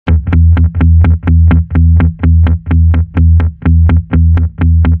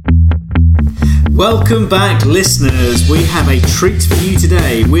Welcome back, listeners. We have a treat for you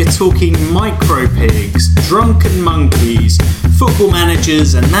today. We're talking micro pigs, drunken monkeys, football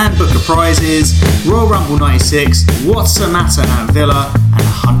managers and Man Booker prizes, Royal Rumble 96, what's the matter at Villa, and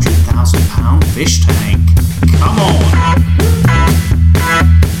a £100,000 fish tank. Come on!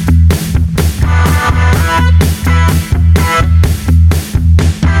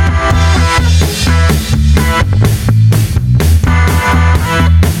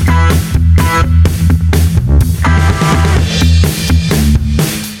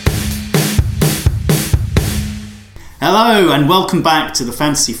 Hello and welcome back to the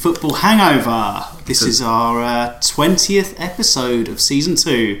Fantasy Football Hangover. This is our 20th episode of Season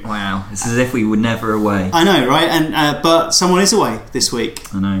 2. Wow, it's as if we were never away. I know, right? And but someone is away this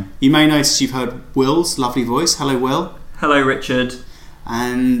week. I know. You may notice you've heard Will's lovely voice. Hello, Will. Hello, Richard.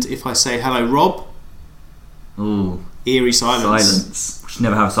 And if I say hello, Rob. Ooh. Eerie silence. Silence. We should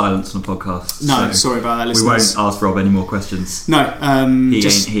never have silence on a podcast. No, so sorry about that, listeners. We won't ask Rob any more questions. No. He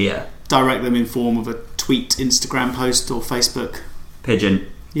just ain't here. Direct them in form of a tweet, Instagram post or Facebook. Pigeon.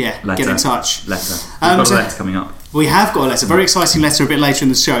 Yeah, letter. Get in touch. Letter. We've got a letter coming up. We have got a letter, very exciting letter a bit later in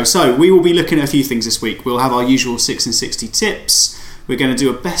the show. So we will be looking at a few things this week. We'll have our usual 6 and 60 tips. We're going to do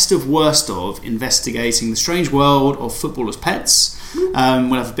a best of worst of investigating the strange world of footballers' pets. We'll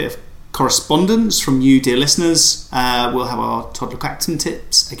have a bit of correspondence from you, dear listeners. We'll have our toddler captain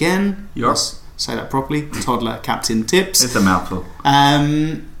tips again. Yours. Say that properly. Toddler captain tips. It's a mouthful.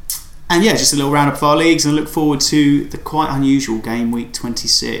 And yeah, just a little roundup of our leagues, and look forward to the quite unusual game week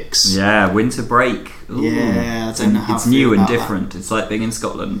 26. Yeah, winter break. Ooh. Yeah, I don't know how it's new and different. It's like being in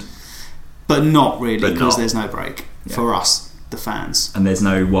Scotland. But not really, because there's no break for us, the fans. And there's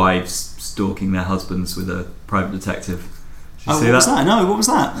no wives stalking their husbands with a private detective. Did you see what was that? No, what was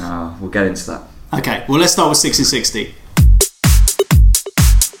that? Oh, we'll get into that. Okay, well, let's start with 6 and 60.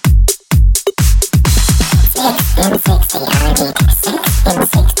 6 in 60 RB, 6 in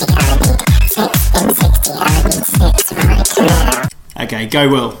 60 RB, 6 in 60 RB, 6 right now. Okay, go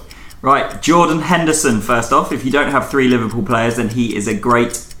Will. Right, Jordan Henderson first off. If you don't have 3 Liverpool players, then he is a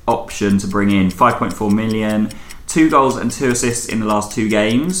great option to bring in. 5.4 million, 2 goals and 2 assists in the last 2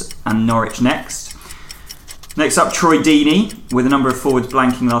 games, and Norwich next. Next up, Troy Deeney, with a number of forwards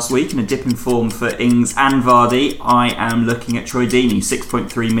blanking last week and a dip in form for Ings and Vardy. I am looking at Troy Deeney,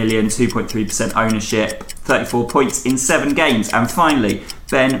 6.3 million, 2.3% ownership, 34 points in 7 games. And finally,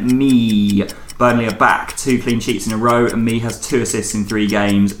 Ben Mee. Burnley are back, 2 clean sheets in a row, and Mee has 2 assists in 3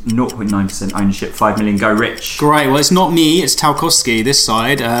 games, 0.9% ownership, 5 million. Go Rich. Great, well, it's not me, it's Tarkowski this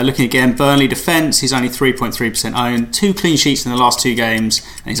side. Looking again, Burnley defence, he's only 3.3% owned, 2 clean sheets in the last 2 games,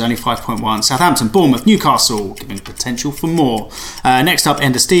 and he's only 5.1. Southampton, Bournemouth, Newcastle, giving potential for more. Next up,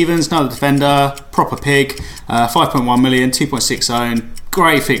 Ender Stevens, another defender, proper pig, 5.1 million, 2.6 owned,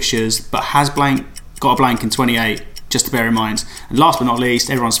 great fixtures, but has got a blank in 28. Just to bear in mind. And last but not least,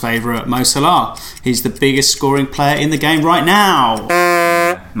 everyone's favourite, Mo Salah. He's the biggest scoring player in the game right now.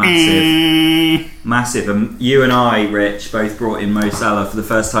 Massive. You and I, Rich, both brought in Mo Salah for the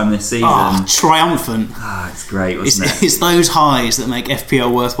first time this season. Oh, triumphant. It's great, wasn't it? It's those highs that make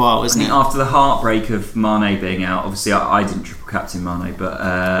FPL worthwhile, isn't it? After the heartbreak of Mane being out, obviously I didn't triple captain Mane, but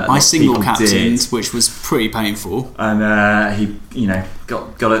I single captained, which was pretty painful. And he,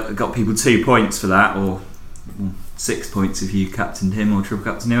 got people 2 points for that, or 6 points if you captained him or triple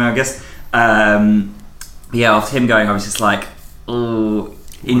captained him, I guess. After him going, I was just like,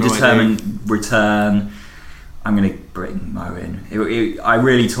 indeterminate return. I'm going to bring Mo in. I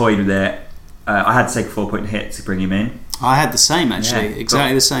really toyed with it. I had to take a 4-point hit to bring him in. I had the same, actually.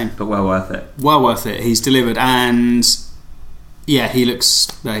 Exactly the same. But well worth it. Well worth it. He's delivered, and he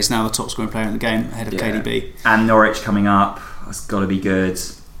looks... he's now the top scoring player in the game, ahead of KDB. And Norwich coming up. That's got to be good.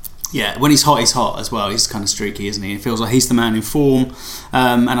 Yeah, when he's hot as well. He's kind of streaky, isn't he? It feels like he's the man in form.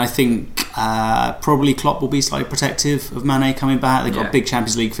 And I think probably Klopp will be slightly protective of Mane coming back. They've got big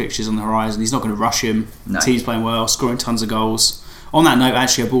Champions League fixtures on the horizon. He's not going to rush him. No. The team's playing well, scoring tons of goals. On that note,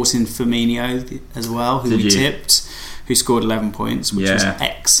 actually, I bought in Firmino as well, who we tipped, who scored 11 points, which was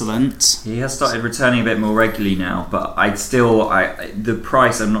excellent. He has started returning a bit more regularly now, but the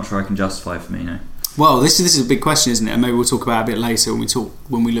price, I'm not sure I can justify Firmino. Well, this is a big question, isn't it? And maybe we'll talk about it a bit later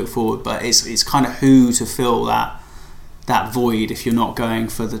when we look forward. But it's kind of who to fill that void if you're not going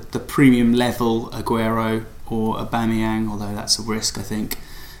for the premium level Aguero or Aubameyang, although that's a risk, I think.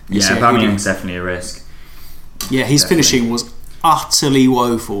 Aubameyang's definitely a risk. Yeah, his finishing was utterly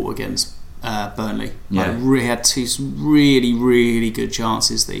woeful against Burnley. Yeah, he had 2 really, really good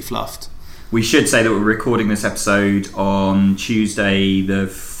chances that he fluffed. We should say that we're recording this episode on Tuesday the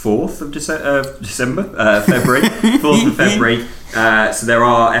 4th of February. 4th of February. So there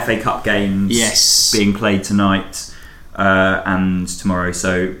are FA Cup games being played tonight and tomorrow.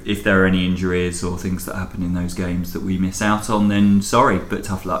 So if there are any injuries or things that happen in those games that we miss out on, then sorry, but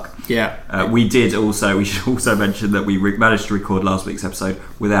tough luck. Yeah. We should also mention that we managed to record last week's episode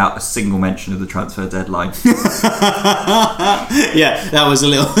without a single mention of the transfer deadline. Yeah, that was a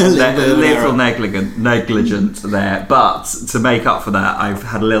little negligent there. But to make up for that, I've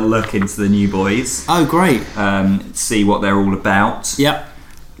had a little look into the new boys. Oh, great. See what they're all about. Yep.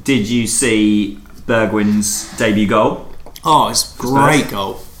 Did you see Bergwijn's debut goal? Oh, it's a great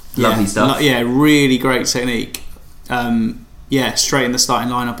goal. Lovely stuff. Yeah, really great technique. Straight in the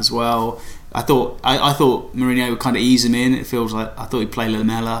starting lineup as well. I thought Mourinho would kind of ease him in. It feels like I thought he'd play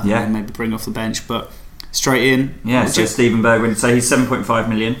Lamela and maybe bring off the bench, but straight in. Yeah, so Steven Bergwijn. So he's 7.5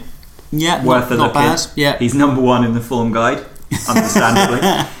 million. Yeah, worth a look. Not bad. Yeah, he's number 1 in the form guide, understandably.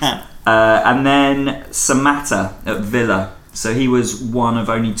 And then Samatta at Villa. So he was one of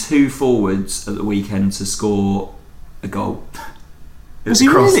only 2 forwards at the weekend to score a goal. Was he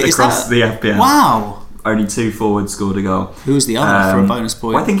really? Across the FPL. Wow. Only 2 forwards scored a goal. Who was the other for a bonus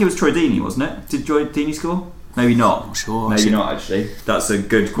point? Well, I think it was Troy Deeney, wasn't it? Did Troy Deeney score? Maybe not. Not sure. Maybe not, actually. That's a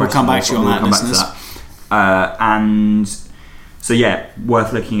good question. We'll come back to you on that, listeners. And so, yeah,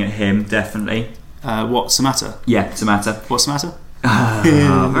 worth looking at him, definitely. What, Samatta? Yeah, Samatta. What's Samatta?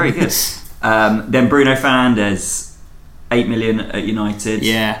 Very good. Then Bruno Fernandes. 8 million at United.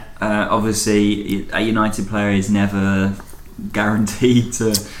 Yeah. Obviously, a United player is never guaranteed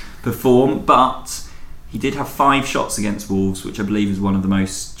to perform, but he did have 5 shots against Wolves, which I believe is one of the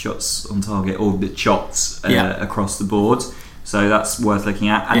most shots on target, or the shots across the board. So that's worth looking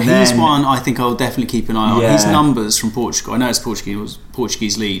at. And he's one I think I'll definitely keep an eye on. His numbers from Portugal, I know it's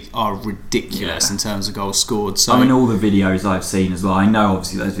Portuguese league, are ridiculous in terms of goals scored. So I mean, all the videos I've seen as well, I know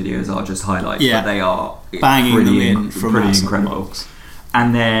obviously those videos are just highlights, but they are banging them in from pretty incredible. Box.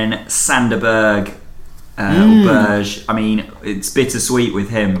 And then Sander Berg, Berge. I mean, it's bittersweet with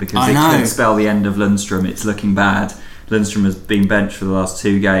him because it could spell the end of Lundstram. It's looking bad. Lundstram has been benched for the last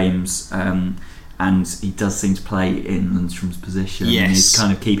 2 games. And he does seem to play in Lundstram's position. Yes. And he's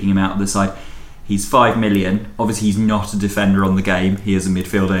kind of keeping him out of the side. He's 5 million. Obviously, he's not a defender on the game. He is a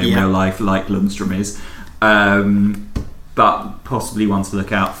midfielder in real life, like Lundstram is. But possibly one to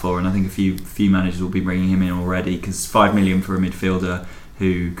look out for. And I think a few managers will be bringing him in already, because 5 million for a midfielder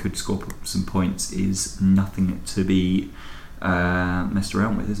who could score some points is nothing to be messed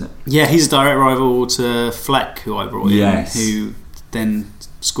around with, is it? Yeah, he's a direct rival to Fleck, who I brought in, who then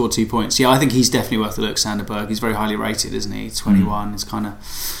scored 2 points. Yeah, I think he's definitely worth a look, Sander Berg. He's very highly rated, isn't he? 21. It's kind of,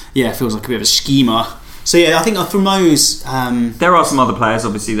 feels like a bit of a schemer. So yeah, I think from those... there are some other players,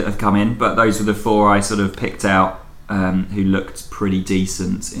 obviously, that have come in, but those were the 4 I sort of picked out who looked pretty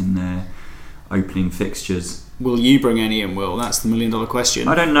decent in their opening fixtures. Will you bring any in, Will? That's the $1 million question.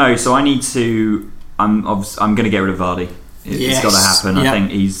 I don't know, so I need to... I'm going to get rid of Vardy. It's got to happen. I think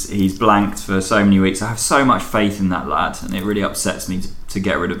he's blanked for so many weeks. I have so much faith in that lad, and it really upsets me to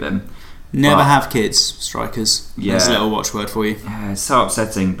get rid of him. Never have kids, strikers. There's a little watchword for you. Yeah, it's so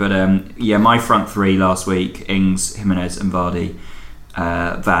upsetting. But my front 3 last week: Ings, Jimenez, and Vardy.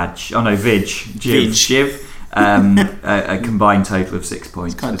 Viv. A combined total of 6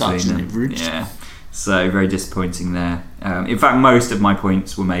 points. It's kind of Dutch, isn't it? Yeah. So very disappointing there. In fact, most of my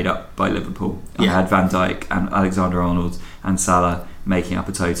points were made up by Liverpool. I had Van Dijk and Alexander-Arnold and Salah making up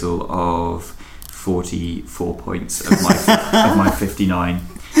a total of 44 points of my 59.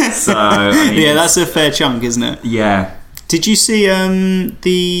 So I mean, that's a fair chunk, isn't it? Yeah. Did you see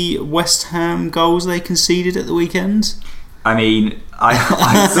the West Ham goals they conceded at the weekend? I mean,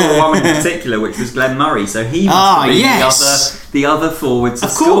 I saw one in particular, which was Glenn Murray. So he must have been the other forward to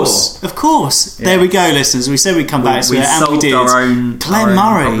score. Of course. Yeah. There we go, listeners. We said we'd come back to it, and we did. Glenn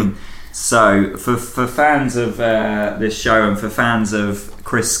Murray. Problem. So for fans of this show, and for fans of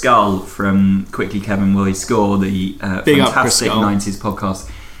Chris Skull from Quickly Kevin Will He Score, the fantastic 90s podcast,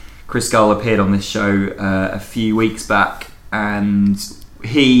 Chris Skull appeared on this show a few weeks back, and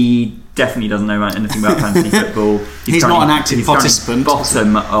he definitely doesn't know anything about fantasy football. He's not an active participant.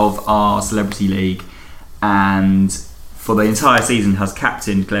 Bottom of our celebrity league, and for the entire season has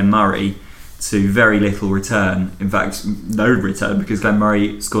captained Glenn Murray to very little return. In fact, no return, because Glenn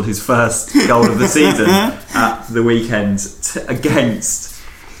Murray scored his first goal of the season at the weekend against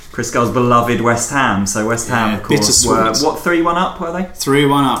Chris Skull's beloved West Ham. So West Ham, of course, were 3-1 up, were they?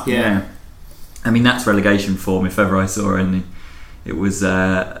 3-1 up, yeah. I mean, that's relegation form if ever I saw any. It was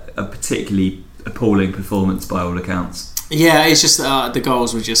a particularly appalling performance by all accounts. Yeah, it's just the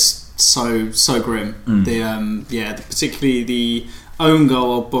goals were just so grim. Particularly the own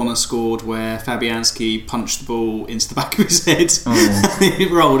goal Bonner scored where Fabianski punched the ball into the back of his head.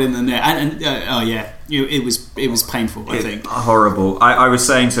 It rolled in the net, and it was painful. I think horrible. I was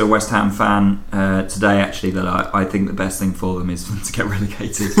saying to a West Ham fan today actually that I think the best thing for them is for them to get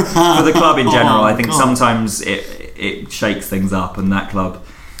relegated. For the club in general, I think sometimes it shakes things up, and that club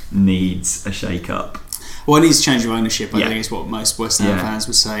needs a shake up. Well, it needs to change of ownership. I think is what most West Ham fans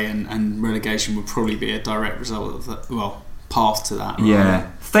would say, and relegation would probably be a direct result of that. Well, path to that. Yeah.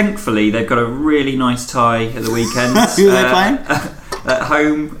 Thankfully, they've got a really nice tie at the weekend. Who are they playing? At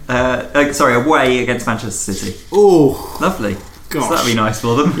home. Away against Manchester City. Oh, lovely. Gosh. So that'd be nice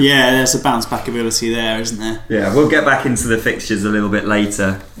for them. Yeah, there's a bounce back ability there, isn't there? Yeah, we'll get back into the fixtures a little bit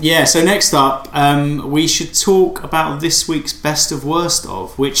later. Yeah, so next up, we should talk about this week's best of worst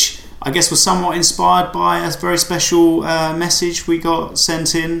of, which I guess was somewhat inspired by a very special message we got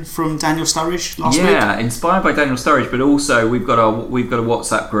sent in from Daniel Sturridge last week. Yeah, inspired by Daniel Sturridge, but also we've got a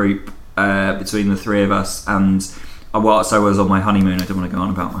WhatsApp group between the three of us, and whilst I was on my honeymoon, I don't want to go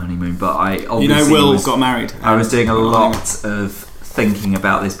on about my honeymoon, but I obviously Will got married. I was doing a lot of thinking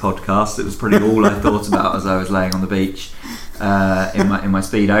about this podcast. It was pretty all I thought about as I was laying on the beach. In my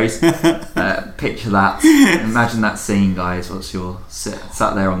Speedos. Picture that. Imagine that scene, guys. What's your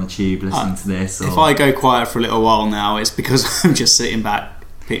sat there on the tube listening to this? If I go quiet for a little while now, it's because I'm just sitting back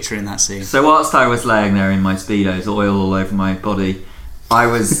picturing that scene. So whilst I was laying there in my Speedos, oil all over my body, I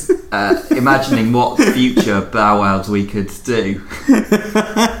was imagining what future Bow Wows we could do.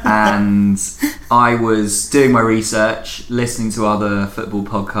 And I was doing my research, listening to other football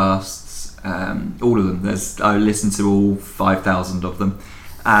podcasts. All of them. I listened to all 5,000 of them,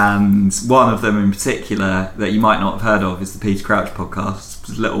 and one of them in particular that you might not have heard of is the Peter Crouch podcast. It's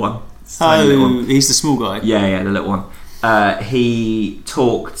a little one. Little one. He's the small guy. Yeah, the little one. He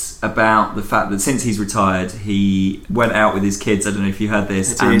talked about the fact that since he's retired, he went out with his kids. I don't know if you heard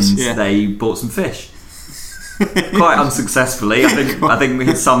this, they bought some fish. Quite unsuccessfully. I think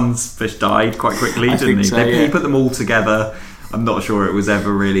his son's fish died quite quickly, didn't he? So, He put them all together. I'm not sure it was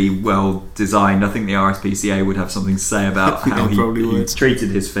ever really well designed. I think the RSPCA would have something to say about how he treated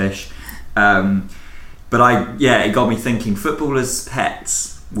his fish. But it got me thinking footballers'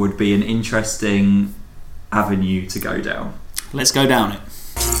 pets would be an interesting avenue to go down. Let's go down it.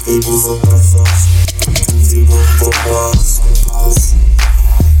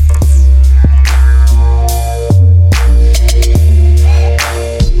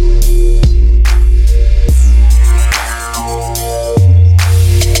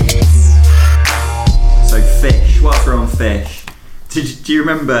 Fish. Do you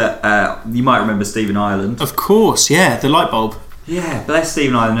remember? You might remember Stephen Ireland. Of course, yeah, the light bulb. Yeah, bless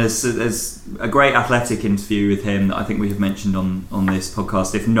Stephen Ireland. There's a great Athletic interview with him that I think we have mentioned on this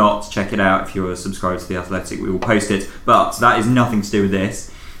podcast. If not, check it out. If you're subscribed to the Athletic, we will post it. But that is nothing to do with this.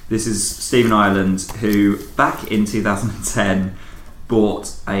 This is Stephen Ireland, who back in 2010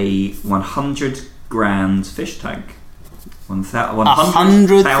 bought a 100 grand fish tank.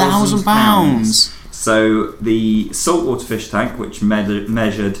 £100,000. So the saltwater fish tank, which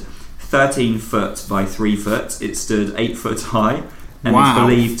measured 13 foot by 3 foot, it stood 8 foot high, and it's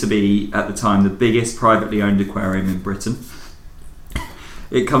believed to be at the time the biggest privately owned aquarium in Britain.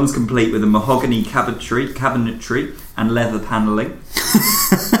 It comes complete with a mahogany cabinetry and leather panelling.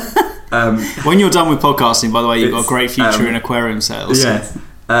 When you're done with podcasting, by the way, you've got a great future in aquarium sales. Yes,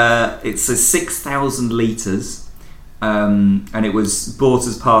 it's a 6,000 litres. And it was bought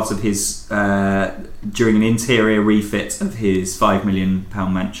as part of his during an interior refit of his £5 million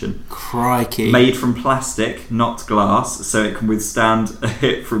mansion. Crikey! Made from plastic, not glass, so it can withstand a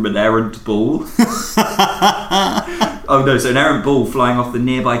hit from an errant ball. So an errant ball flying off the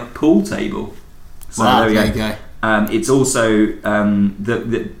nearby pool table. So there you go. It's also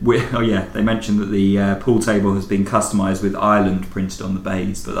they mentioned that the pool table has been customised with Ireland printed on the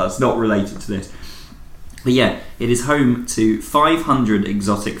bays, but that's not related to this. But yeah, it is home to 500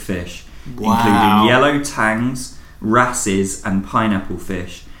 exotic fish, including yellow tangs, wrasses and pineapple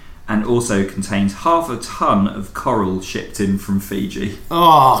fish, and also contains 0.5 ton of coral shipped in from Fiji.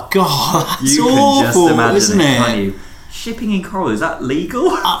 Oh God, that's you awful, can just imagine isn't it? Can't you? Shipping in coral, is that legal?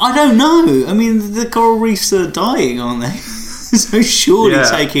 I don't know. I mean, the coral reefs are dying, aren't they? So surely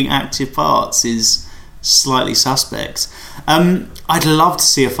taking active parts is slightly suspect. I'd love to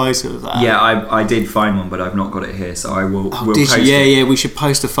see a photo of that. Yeah, I did find one, but I've not got it here, so I will. Oh, we'll did post you? Yeah, yeah. We should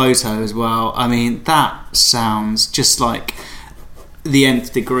post a photo as well. I mean, that sounds just like the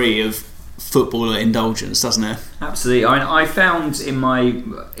nth degree of footballer indulgence, doesn't it? Absolutely. I mean, I found in my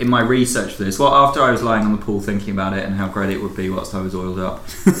research for this, well, after I was lying on the pool thinking about it and how great it would be whilst I was oiled up,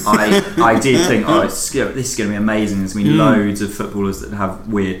 I did think, this is going to be amazing. There's going to be loads of footballers that have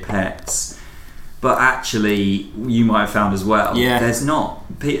weird pets. But actually, you might have found as well, there's not.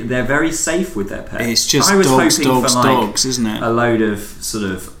 They're very safe with their pets. It's just I was dogs, hoping dogs, for like dogs, isn't it? a load of sort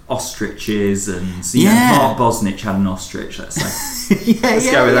of ostriches and you know, Mark Bosnich had an ostrich. Let's say. Let's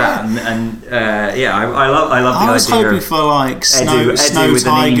go with that. And I love the idea. I was hoping for like snow with tigers.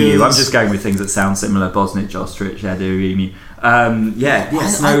 an emu. I'm just going with things that sound similar. Bosnich, ostrich, Edu, emu.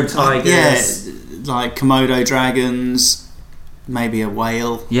 Snow tigers. Like Komodo dragons. Maybe a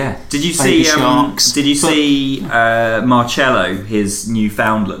whale. Yeah. Did you Baby see? sharks. Did you see Marcello, his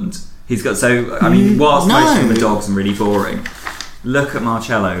Newfoundland? He's got whilst most of them are dogs and really boring, look at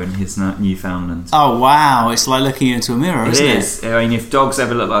Marcello and his Newfoundland. Oh wow! It's like looking into a mirror, isn't it? I mean, if dogs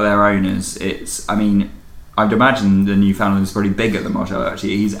ever look like their owners, it's. I mean, I'd imagine the Newfoundland is probably bigger than Marcello.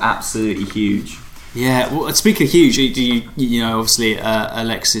 Actually, he's absolutely huge. Yeah. Well, speaking of huge, you know obviously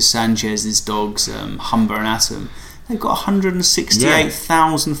Alexis Sanchez's dogs, Humber and Atom. They've got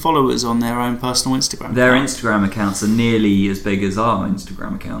 168,000 followers on their own personal Instagram. Their Instagram accounts are nearly as big as our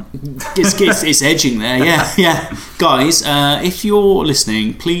Instagram account. It's edging there, yeah. Guys, if you're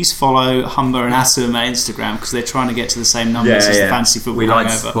listening, please follow Humber and Atom at Instagram because they're trying to get to the same numbers as the Fantasy Football We like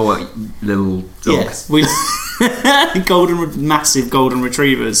Hangover. to support little dogs. Yeah, massive golden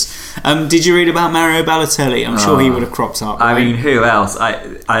retrievers. Did you read about Mario Balotelli? I'm sure he would have cropped up. I right? mean, who else?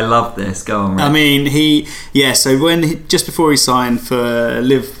 I love this. Go on, Rick. I mean, so just before he signed for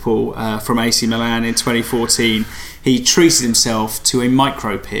Liverpool from AC Milan in 2014, he treated himself to a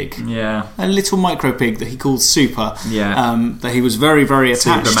micro pig. Yeah. A little micro pig that he called Super. Yeah. That he was very, very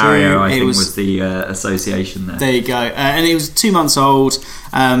attached Super Mario, to. I think, was the association there. There you go. And he was 2 months old.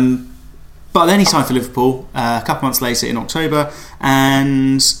 But then he signed for Liverpool a couple months later in October,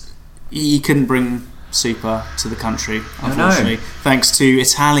 and he couldn't bring Super to the country, unfortunately, thanks to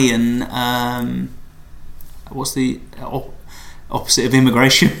Italian. What's the opposite of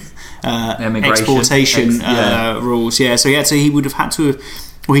immigration? Exportation rules. Yeah, so he would have had to have.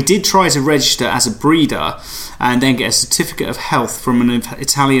 Well, he did try to register as a breeder and then get a certificate of health from an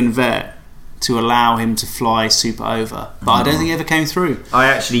Italian vet to allow him to fly Super over, but I don't think it ever came through. I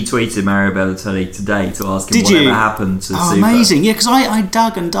actually tweeted Mario Balotelli today to ask him Did whatever you? happened to Super. Oh, amazing! Yeah, because I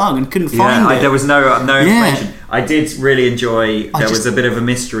dug and couldn't find it. There was no information. I did really enjoy. There was a bit of a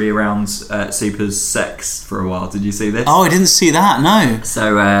mystery around Super's sex for a while. Did you see this? Oh, I didn't see that. No.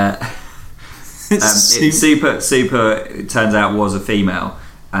 So Super it turns out was a female,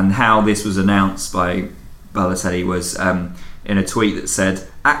 and how this was announced by Balotelli was in a tweet that said,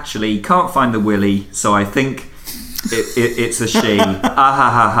 "Actually, can't find the willy, so I think it's a she. Ah ha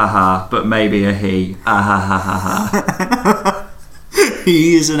ha ha ha, but maybe a he. Ah ha ha ha ha."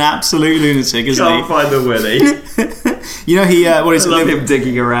 He is an absolute lunatic, isn't Can't find the willy. You know what is I love him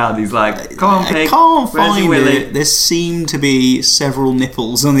digging around. He's like, "Come on, pig. I can't Where's find your willy?" it. There seem to be several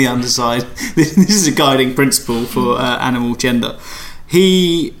nipples on the underside. This is a guiding principle for animal gender.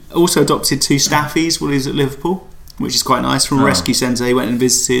 He also adopted 2 staffies while he was at Liverpool, which is quite nice, from a rescue centre. He went and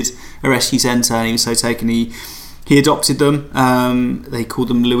visited a rescue centre and he was so taken he adopted them. They called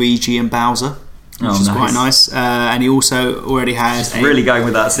them Luigi and Bowser, which is quite nice. And he also already has really going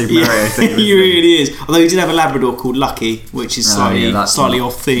with that Super Mario thing. He really is. Although he did have a Labrador called Lucky, which is slightly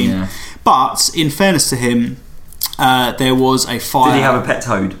off theme. Yeah. But in fairness to him, there was a fire. Did he have a pet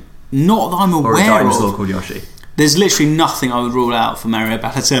toad? Not that I'm aware or a dinosaur of. called Yoshi? There's literally nothing I would rule out for Mario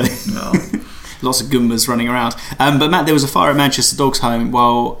Balotelli. No. Lots of Goombas running around. But Matt, there was a fire at Manchester Dogs Home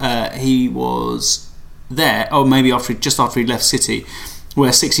while he was there, or maybe just after he'd left City,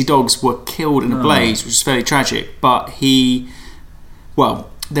 where 60 dogs were killed in a blaze, which is fairly tragic. But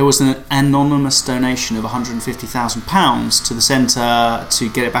there was an anonymous donation of £150,000 to the centre to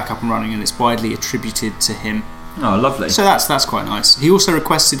get it back up and running, and it's widely attributed to him. Oh, lovely. So that's quite nice. He also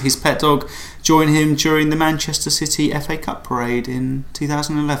requested his pet dog join him during the Manchester City FA Cup parade in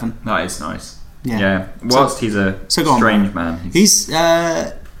 2011. That is nice. Yeah. Whilst he's a strange man. He's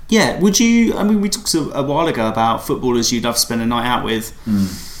would you... I mean, we talked a while ago about footballers you'd love to spend a night out with.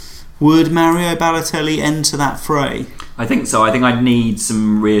 Would Mario Balotelli enter that fray? I think so. I think I'd need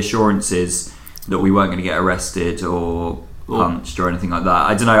some reassurances that we weren't going to get arrested or punched or anything like that.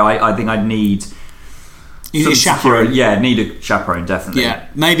 I don't know. I think I'd need... You need a chaperone. Yeah, need a chaperone, definitely. Yeah,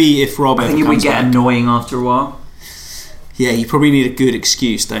 maybe if Rob I think it would get annoying after a while. Yeah, you probably need a good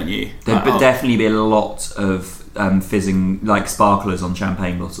excuse, don't you? There'd definitely be a lot of fizzing, like sparklers on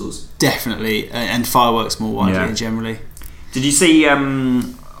champagne bottles. Definitely, and fireworks more widely generally. Did you see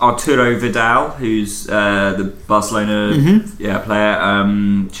Arturo Vidal, who's the Barcelona player,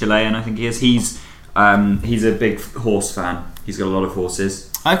 Chilean, I think he is. He's a big horse fan. He's got a lot of horses.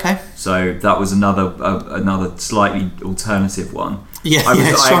 Okay. So that was another slightly alternative one. Yeah,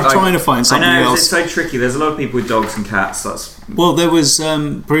 I'm trying to find something I know, else. It's so tricky. There's a lot of people with dogs and cats. Well, there was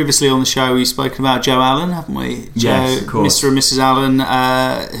previously on the show we've spoken about Joe Allen, haven't we? Yes, of course. Mr. and Mrs. Allen,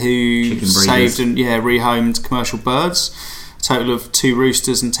 who Chicken saved breeders. and rehomed commercial birds. A total of 2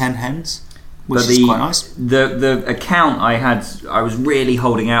 roosters and 10 hens, which is quite nice. The account I was really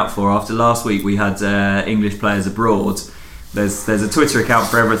holding out for after last week. We had English players abroad. There's a Twitter account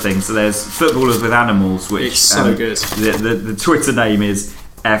for everything. So there's Footballers with Animals, which it's so good. The Twitter name is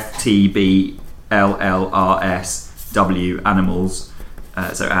FTBLLRSW Animals,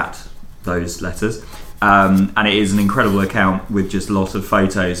 so at those letters, and it is an incredible account with just lots of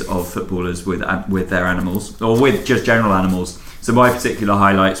photos of footballers with their animals, or with just general animals. So my particular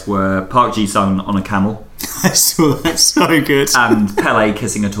highlights were Park Ji-sung on a camel. I saw that, so good. And Pele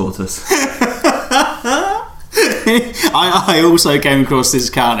kissing a tortoise. I also came across this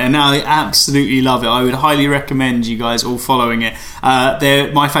account and I absolutely love it. I would highly recommend you guys all following it.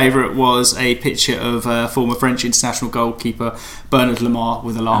 My favourite was a picture of former French international goalkeeper Bernard Lamar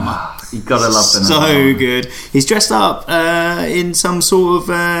with a llama. You've got to love Bernard So Lamar. good. He's dressed up in some sort of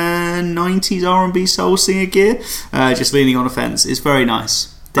 90s R&B soul singer gear, just leaning on a fence. It's very nice.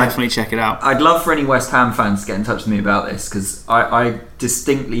 Definitely check it out. I'd love for any West Ham fans to get in touch with me about this, because I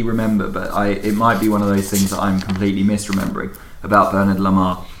distinctly remember, but it might be one of those things that I'm completely misremembering about Bernard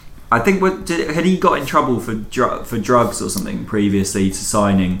Lamar. I think had he got in trouble for drugs or something previously to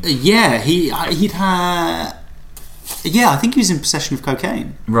signing? Yeah, he'd had. Yeah, I think he was in possession of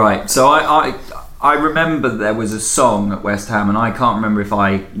cocaine. Right. So I remember there was a song at West Ham, and I can't remember if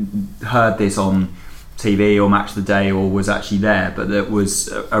I heard this on TV or Match of the Day or was actually there, but it was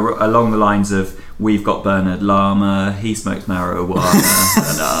along the lines of "We've got Bernard Llama, he smokes marijuana,"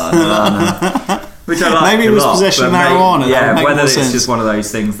 which I like. Maybe it was possession of marijuana. Yeah, whether it's sense. just one of those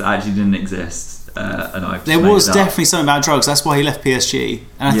things that actually didn't exist, and I've there was definitely something about drugs. That's why he left PSG,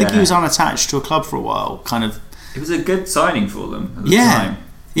 and I think Yeah. he was unattached to a club for a while. Kind of. It was a good signing for them at the time.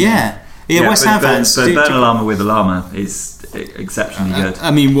 Yeah. West Ham fans. But Bernard Llama with a llama is exceptionally good.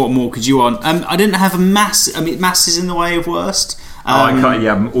 I mean, what more could you want? I didn't have a mass. I mean, mass is in the way of worst. I can't.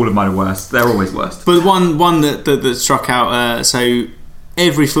 Yeah, all of mine are worst. They're always worst. But one that struck out. So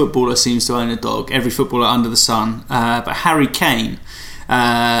every footballer seems to own a dog. Every footballer under the sun. But Harry Kane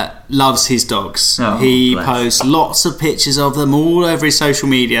loves his dogs. Oh, he bless. posts lots of pictures of them all over his social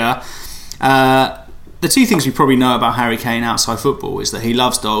media. The 2 things we probably know about Harry Kane outside football is that he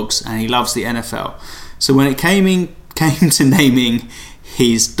loves dogs and he loves the NFL. So when it came to naming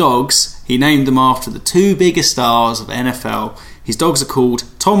his dogs, he named them after the 2 biggest stars of NFL. His dogs are called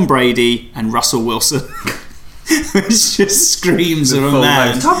Tom Brady and Russell Wilson. Which just screams of a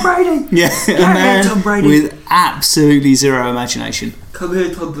man. Tom Brady. Yeah, a man Tom Brady. with absolutely zero imagination. Come here,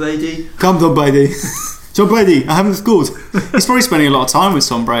 Tom Brady. Come, Tom Brady. Tom Brady, I haven't scored. He's probably spending a lot of time with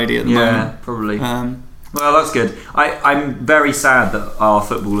Tom Brady at the moment. Yeah, probably. Well, that's good. I'm very sad that our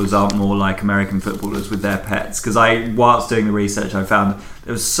footballers aren't more like American footballers with their pets, because whilst doing the research, I found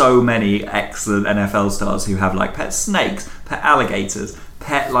there were so many excellent NFL stars who have like pet snakes, pet alligators,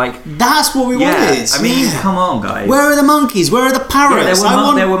 pet That's what we wanted. I mean, come on, guys. Where are the monkeys? Where are the parrots?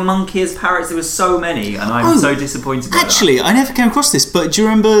 There were monkeys, parrots. There were so many, and I'm so disappointed by Actually, I never came across this, but do you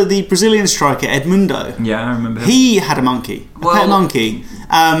remember the Brazilian striker Edmundo? Yeah, I remember him. He had a monkey, a pet monkey,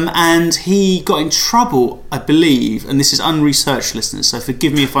 and he got in trouble, I believe, and this is unresearched, listeners, so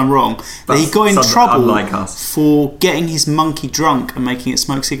forgive me if I'm wrong, but he got in trouble unlike us. for getting his monkey drunk and making it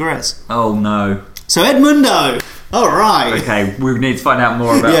smoke cigarettes. Oh no. So Edmundo! Alright. Okay, we need to find out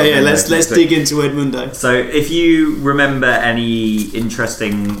more about Yeah, him. let's dig into Edmundo. So if you remember any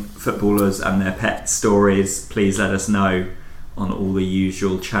interesting footballers and their pet stories, please let us know on all the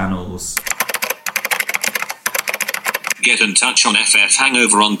usual channels. Get in touch on FF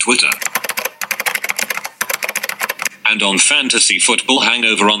Hangover on Twitter. And on Fantasy Football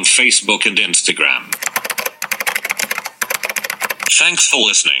Hangover on Facebook and Instagram. Thanks for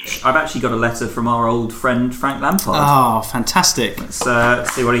listening. I've actually got a letter from our old friend Frank Lampard. Oh, fantastic. Let's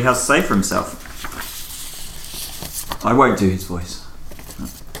see what he has to say for himself. I won't do his voice.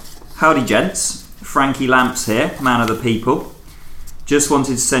 Howdy, gents. Frankie Lamps here, man of the people. Just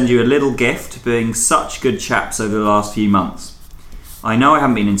wanted to send you a little gift, being such good chaps over the last few months. I know I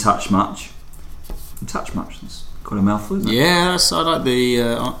haven't been in touch much. That's quite a mouthful, isn't it? Yeah, I like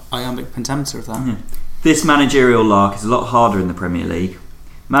the iambic pentameter of that. This managerial lark is a lot harder in the Premier League.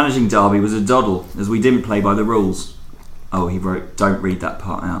 Managing Derby was a doddle, as we didn't play by the rules. Oh, he wrote, "Don't read that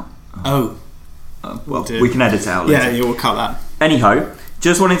part out." Oh. Well, dear. we can edit it out later. Yeah, you'll cut that. Anyhow,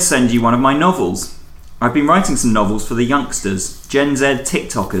 just wanted to send you one of my novels. I've been writing some novels for the youngsters, Gen Z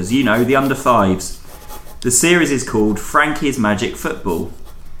TikTokers, you know, the under fives. The series is called Frankie's Magic Football.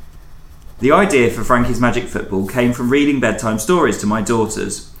 The idea for Frankie's Magic Football came from reading bedtime stories to my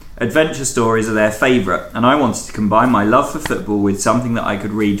daughters. Adventure stories are their favourite, and I wanted to combine my love for football with something that I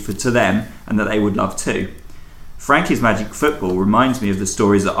could read to them and that they would love too. Frankie's Magic Football reminds me of the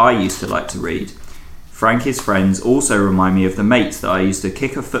stories that I used to like to read. Frankie's friends also remind me of the mates that I used to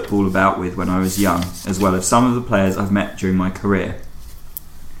kick a football about with when I was young, as well as some of the players I've met during my career.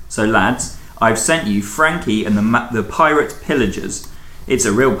 So lads, I've sent you Frankie and the Pirate Pillagers. It's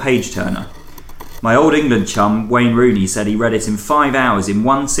a real page-turner. My old England chum, Wayne Rooney, said he read it in 5 hours in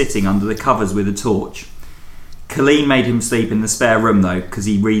one sitting under the covers with a torch. Colleen made him sleep in the spare room though, because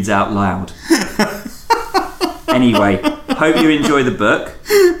he reads out loud. Anyway, hope you enjoy the book.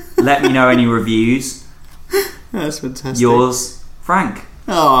 Let me know any reviews. That's fantastic. Yours, Frank.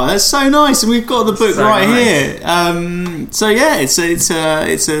 Oh, that's so nice, and we've got the book So right nice. here. So yeah,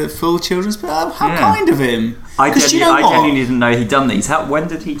 it's a full children's book. Oh, how Yeah. kind of him! I 'Cause you know what? genuinely didn't know he'd done these. When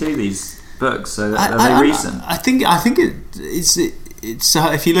did he do these books? So are they recent? I think it's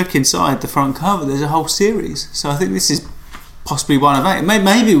if you look inside the front cover, there's a whole series. So I think this is possibly one of eight.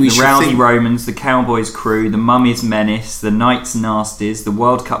 Maybe we The should Rowdy think. Romans, the Cowboys Crew, the Mummy's Menace, the Knights Nasties, the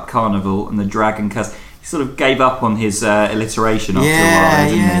World Cup Carnival, and the Dragon Curse. He sort of gave up on his alliteration after a while,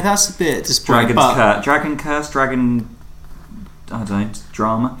 didn't he? That's a bit disappointing. Dragon Curse, Dragon... I don't know,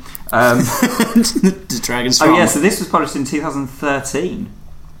 drama. The Dragon's Oh yeah, so this was published in 2013.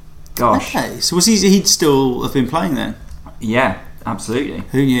 Gosh. Okay, so he'd still have been playing then? Yeah, absolutely.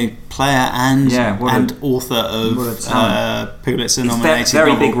 Who knew? Player and what author of what a talent. Pulitzer It's nominated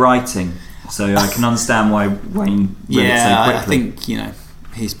very novel. big writing, so I can understand why Wayne read it so quickly. I think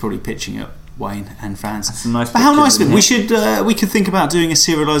he's probably pitching at Wayne and fans. That's some nice But how pictures nice of in it! here. We could think about doing a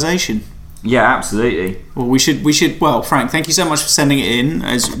serialisation. Yeah, absolutely. Well, we should. Well, Frank, thank you so much for sending it in.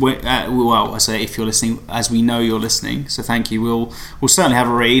 I say if you're listening, as we know you're listening, so thank you. We'll certainly have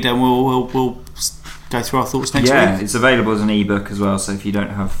a read, and we'll go through our thoughts next Yeah, week. it's available as an ebook as well. So if you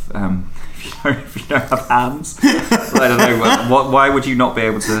don't have if you don't have hands, well, I don't know why would you not be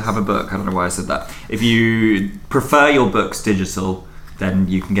able to have a book? I don't know why I said that. If you prefer your books digital, then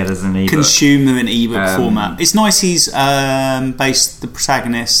you can get it as an ebook. Consume them in ebook format. It's nice he's based the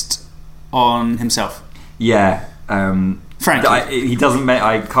protagonist on himself. Yeah, Frankie. he doesn't.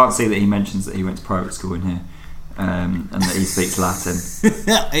 I can't see that he mentions that he went to private school in here, and that he speaks Latin.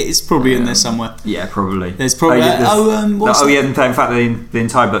 It's probably in there somewhere. Yeah, probably. There's probably. In fact, the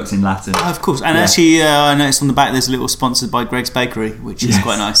entire book's in Latin. Of course, and Yeah. actually, I noticed on the back there's a little sponsored by Greg's Bakery, which is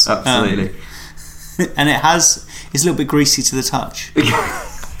quite nice. Absolutely. And it's a little bit greasy to the touch.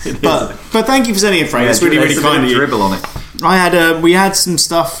 But thank you for sending it, Frank. That's really, really kind of you. Dribble on it. We had some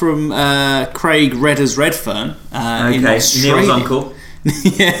stuff from Craig Redders Redfern in Australia. Neil's uncle.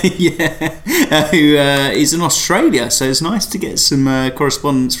 Who is in Australia, so it's nice to get some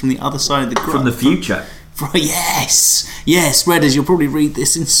correspondence from the other side of the globe. From the future. Yes, Redders. You'll probably read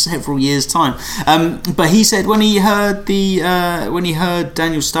this in several years' time. But he said when he heard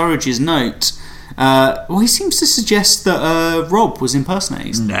Daniel Sturridge's note, he seems to suggest that Rob was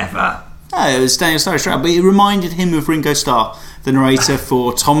impersonating. Never. No, it was Daniel Sturridge, but it reminded him of Ringo Starr, the narrator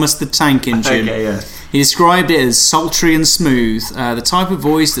for Thomas the Tank Engine. Okay, yeah. He described it as sultry and smooth, the type of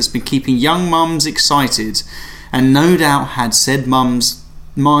voice that's been keeping young mums excited, and no doubt had said mums'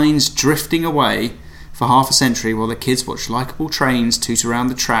 minds drifting away for half a century while the kids watch likeable trains toot around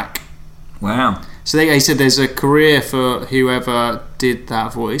the track. Wow. So he said there's a career for whoever did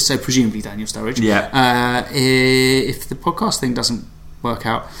that voice, so presumably Daniel Sturridge. Yeah. If the podcast thing doesn't work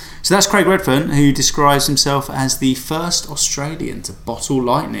out. So that's Craig Redfern, who describes himself as the first Australian to bottle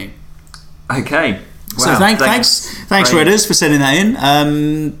lightning. Okay. Wow. So thanks, Craig. Redders, for sending that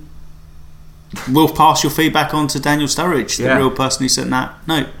in. We'll pass your feedback on to Daniel Sturridge, the real person who sent that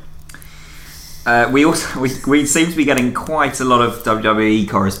note. We seem to be getting quite a lot of WWE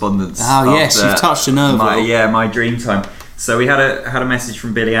correspondence. Oh yes, you've touched a nerve. My dream time. So we had a message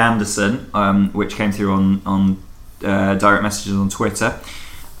from Billy Anderson, which came through on direct messages on Twitter.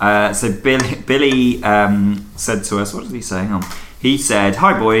 So Billy said to us, what did he say? Hang on. He said,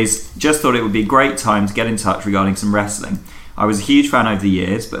 "Hi boys, just thought it would be a great time to get in touch regarding some wrestling. I was a huge fan over the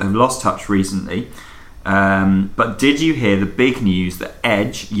years, but have lost touch recently. But did you hear the big news that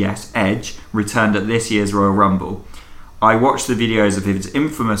Edge, yes Edge, returned at this year's Royal Rumble? I watched the videos of his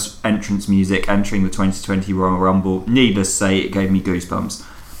infamous entrance music entering the 2020 Royal Rumble. Needless to say, it gave me goosebumps.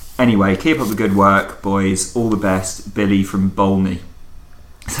 Anyway, keep up the good work, boys. All the best. Billy from Bolney.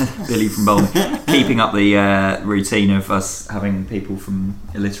 Billy from Bolney. Keeping up the routine of us having people from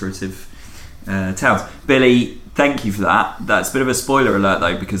alliterative towns. Billy, thank you for that. That's a bit of a spoiler alert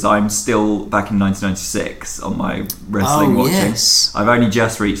though, because I'm still back in 1996 on my wrestling watching. Yes. I've only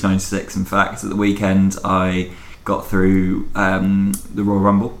just reached 96. In fact, at the weekend I got through the Royal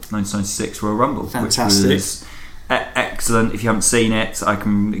Rumble, 1996 Royal Rumble. Fantastic. Which was excellent. If you haven't seen it, I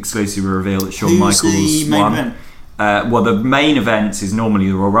can exclusively reveal that Shawn Who's Michaels the main won. event? Well, the main event is normally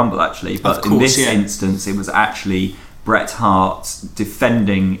the Royal Rumble, actually, but Of course, in this yeah. instance, it was actually Bret Hart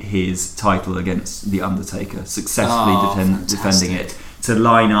defending his title against The Undertaker, successfully defending it to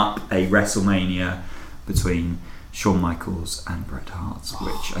line up a WrestleMania between Shawn Michaels and Bret Hart,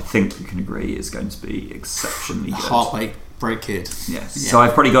 which I think you can agree is going to be exceptionally good. Heartbreak kid. Yes. Yeah. So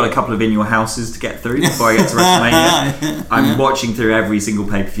I've probably got a couple of in your houses to get through before I get to WrestleMania. I'm watching through every single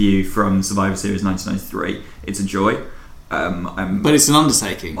pay-per-view from Survivor Series 1993. It's a joy. But it's an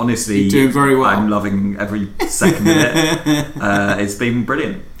undertaking. Honestly, you're doing very well. I'm loving every second of it. It's been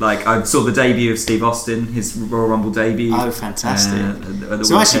brilliant. Like, I saw the debut of Steve Austin, his Royal Rumble debut. Oh, fantastic! At the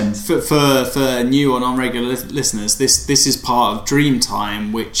So weekend. actually, for new or non-regular listeners, this is part of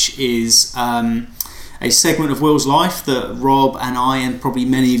Dreamtime, which is a segment of Will's life that Rob and I and probably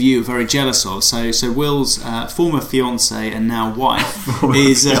many of you are very jealous of. So Will's former fiance and now wife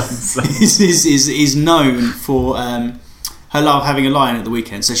is known for her love having a lie-in at the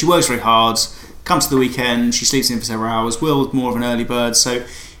weekend. So she works very hard, comes to the weekend, she sleeps in for several hours. Will's more of an early bird, so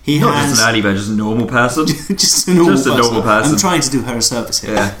he Not has... just an early bird, just a normal person. just a normal person. I'm trying to do her a service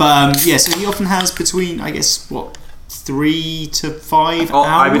here. Yeah. But so he often has between, I guess, 3 to 5 hours?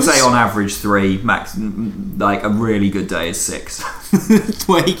 I would say on average 3, max. Like a really good day is 6.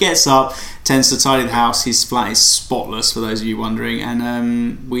 Where he gets up, tends to tidy the house. His flat is spotless, for those of you wondering,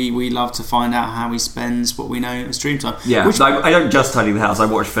 and we love to find out how he spends what we know as Dreamtime. Yeah, I don't just tidy the house. I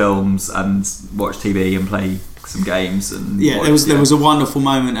watch films and watch TV and play some games. And there was a wonderful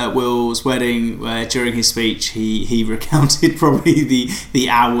moment at Will's wedding where during his speech he recounted probably the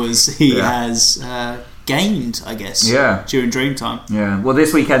hours he has gained, I guess, during Dreamtime. Yeah, well,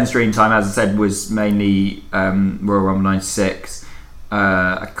 this weekend's Dreamtime, as I said, was mainly Royal Rumble 96.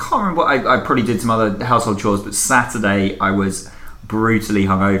 I can't remember what I probably did some other household chores, but Saturday I was brutally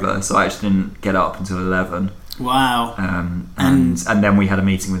hungover, so I actually didn't get up until 11. Wow. And then we had a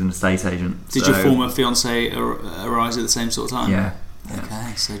meeting with an estate agent. Did your former fiance arise at the same sort of time? Yeah.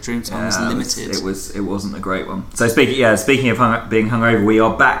 Okay, so Dreamtime was limited. It wasn't a great one. So speaking of being hungover, we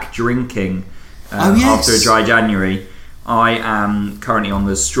are back drinking after a dry January. I am currently on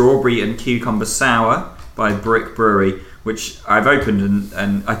the Strawberry and Cucumber Sour by Brick Brewery, which I've opened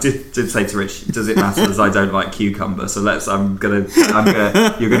and I did say to Rich, does it matter as I don't like cucumber? So you're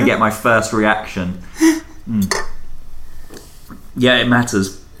gonna get my first reaction. Yeah, it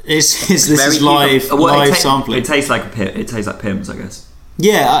matters. This is live sampling. It tastes like Pimm's, I guess.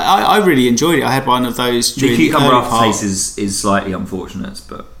 Yeah, I really enjoyed it. I had one of those. The cucumber aftertaste is slightly unfortunate,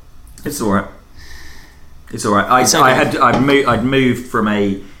 but it's all right. It's all right. I'd moved from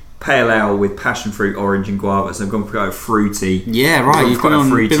a pale ale with passion fruit, orange, and guava, so I've gone for a fruity. Yeah, right. You've been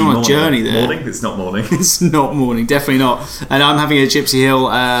on a journey there. Morning? It's not morning. It's not morning. Definitely not. And I'm having a Gypsy Hill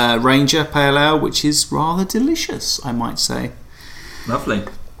Ranger pale ale, which is rather delicious, I might say. Lovely.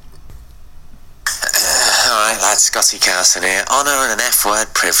 Alright lads, Scotty Carson here. Honour and an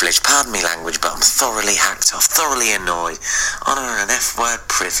F-word privilege. Pardon me language, but I'm thoroughly hacked off, thoroughly annoyed. Honour and an F-word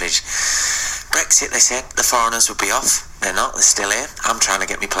privilege. Brexit, they said, the foreigners would be off. They're not, they're still here. I'm trying to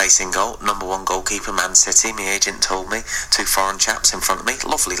get me place in goal. Number 1 goalkeeper, Man City. My agent told me. 2 foreign chaps in front of me.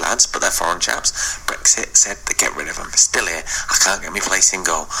 Lovely lads, but they're foreign chaps. Brexit said to get rid of them. Still here. I can't get me place in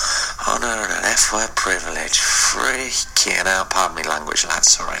goal. Honour and an F-word privilege. Freaking out. Pardon me language, lads.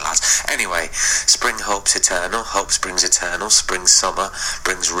 Sorry, lads. Anyway, spring hope's eternal. Hope springs eternal. Spring summer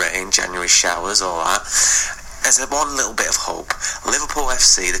brings rain, January showers, all that. There's one little bit of hope. Liverpool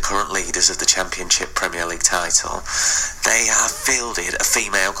FC, the current leaders of the Championship Premier League title, they have fielded a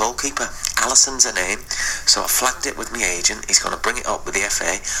female goalkeeper. Alison's her name. So I flagged it with my agent. He's going to bring it up with the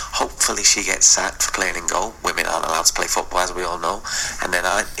FA. Hopefully she gets sacked for playing in goal. Women aren't allowed to play football, as we all know. And then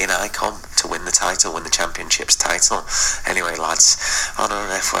I come to win the title, win the Championship's title. Anyway, lads, honour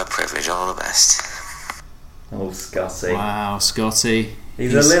and F-word privilege, all the best. Oh, Scotty. Wow, Scotty.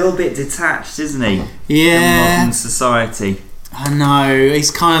 He's a little bit detached, isn't he? Yeah. From modern society. I know.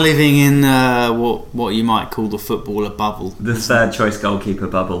 He's kind of living in what you might call the footballer bubble. The third choice goalkeeper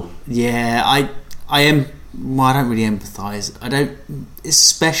bubble. Yeah, I am well, I don't really empathise. I don't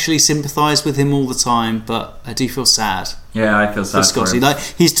especially sympathise with him all the time, but I do feel sad. Yeah, I feel sad for him. Like,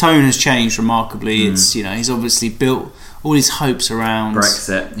 his tone has changed remarkably. It's he's obviously built all his hopes around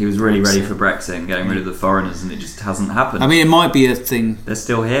Brexit. He was really ready for Brexit and getting rid of the foreigners, and it just hasn't happened. I mean, it might be a thing. They're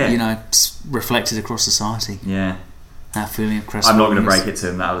still here. Reflected across society. Yeah. That feeling of crestfallen. I'm not going to break it to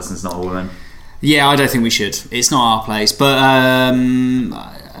him that Alisson's not a woman. Yeah, I don't think we should. It's not our place, but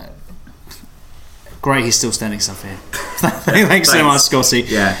great, he's still standing stuff here. Thanks so much, Scotty.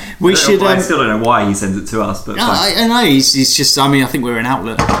 Yeah, we should. I still don't know why he sends it to us, but I know he's just. I mean, I think we're an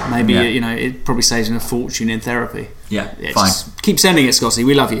outlet. Maybe it probably saves him a fortune in therapy. Yeah, fine. Just keep sending it, Scotty.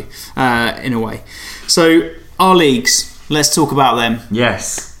 We love you in a way. So our leagues. Let's talk about them.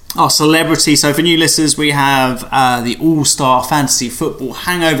 Yes. Our celebrity. So for new listeners, we have the All-Star Fantasy Football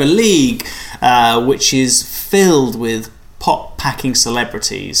Hangover League, which is filled with pot-packing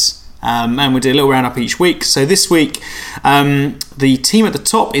celebrities. And we do a little roundup each week. So this week, the team at the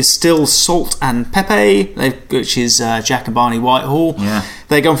top is still Salt and Pepe, which is Jack and Barney Whitehall. Yeah.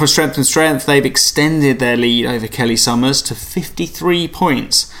 They've gone from strength to strength. They've extended their lead over Kelly Summers to 53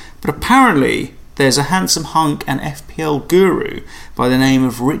 points. But apparently, there's a handsome hunk and FPL guru by the name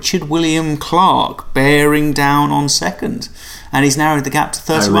of Richard William Clark bearing down on second. And he's narrowed the gap to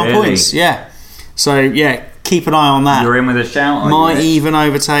 31 points. Yeah. So, yeah, keep an eye on that. You're in with a shout. Might even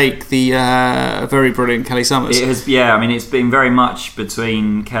overtake the very brilliant Kelly Summers. It has, I mean, it's been very much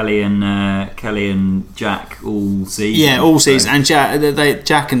between Kelly and Jack all season. Yeah, all season. And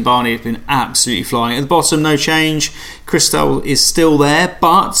Jack and Barney have been absolutely flying. At the bottom, no change. Christel is still there,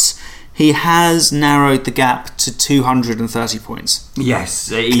 but he has narrowed the gap to 230 points.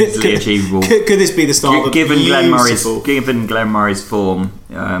 Yes, easily achievable. Could this be the start of given Glenn Murray's form,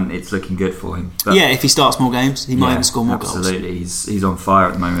 it's looking good for him. But if he starts more games, he might even score more goals. Absolutely, he's on fire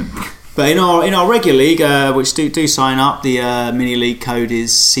at the moment. But in our regular league, which do sign up, the mini league code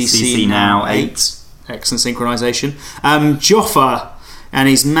is CC now 8. Excellent synchronisation. Joffa and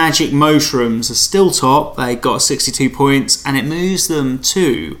his Magic Mushrooms are still top. They got 62 points, and it moves them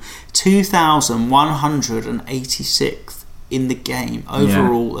to 2,186th in the game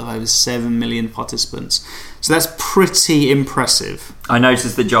overall of over 7 million participants. So that's pretty impressive. I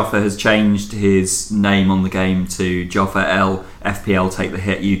noticed that Joffa has changed his name on the game to Joffa L FPL Take the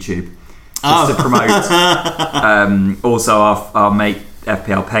Hit YouTube just to promote. Also, our mate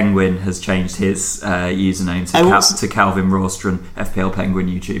FPL Penguin has changed his username to Calvin Rawstron FPL Penguin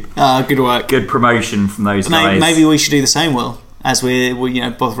YouTube. Good work. Good promotion from those guys. Maybe we should do the same, Will, as we're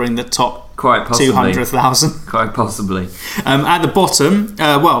bothering the top 200,000. Quite possibly. At the bottom,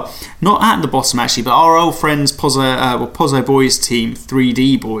 not at the bottom actually, but our old friends Pozzo Boys team,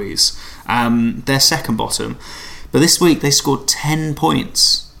 3D Boys, they're second bottom. But this week they scored 10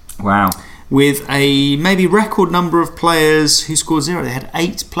 points. Wow. With a maybe record number of players who scored 0. They had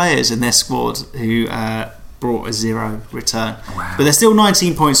 8 players in their squad who brought a 0 return. Wow. But they're still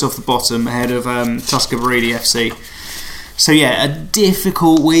 19 points off the bottom, ahead of Tuscaloosa FC. So yeah, a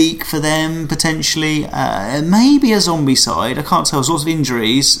difficult week for them potentially. Maybe a zombie side. I can't tell. There's lots of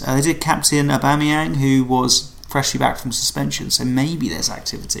injuries. They did captain Aubameyang, who was freshly back from suspension. So maybe there's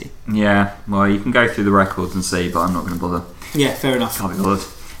activity. Yeah. Well, you can go through the records and see, but I'm not going to bother. Yeah, fair enough. Can't be bothered.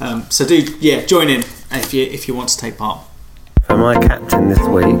 So join in if you want to take part. For my captain this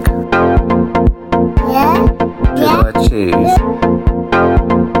week, who do I choose?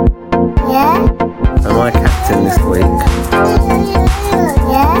 For my captain this week, who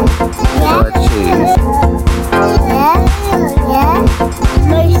do I choose?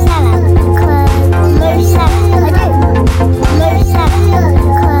 Mo Salah,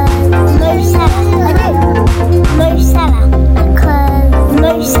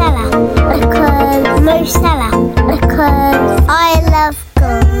 I do. Mo Salah, I love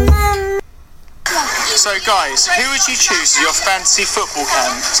goals. So guys, who would you choose as your fantasy football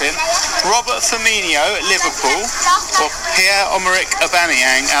captain? Robert Firmino at Liverpool or Pierre-Emerick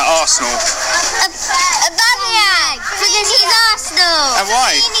Aubameyang at Arsenal? Aubameyang, because he's Arsenal. And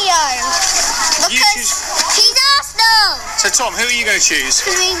why? Firmino, because he's Arsenal. So Tom, who are you going to choose?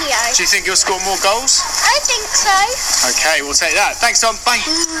 Firmino. Do you think he'll score more goals? I think so. Okay, we'll take that. Thanks Tom, bye.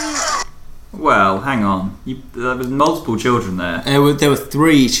 Well, hang on. There was multiple children there. There were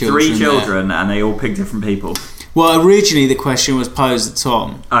 3 children. 3 children, and they all picked different people. Well, originally the question was posed at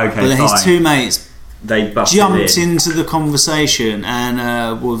Tom. Okay, but then his 2 mates they jumped into the conversation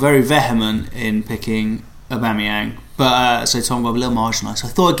and were very vehement in picking Aubameyang. But so Tom got a little marginalised. So I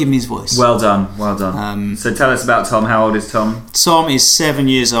thought I'd give him his voice. Well done. So tell us about Tom. How old is Tom? Tom is 7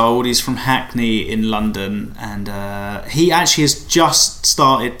 years old. He's from Hackney in London, and he actually has just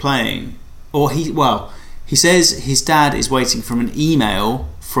started playing. He He says his dad is waiting for an email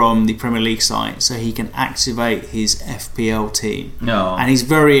from the Premier League site so he can activate his FPL team. No. And he's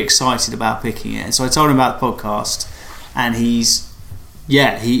very excited about picking it. And so I told him about the podcast, and he's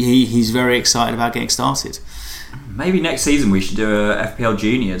very excited about getting started. Maybe next season we should do a FPL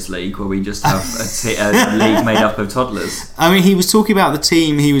Juniors League where we just have a league made up of toddlers. I mean, he was talking about the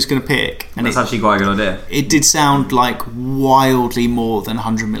team he was going to pick, and That's actually quite a good idea. it did sound like wildly more than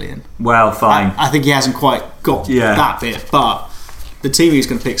 100 million. Well, fine. I think he hasn't quite got Yeah. that bit, but the team he was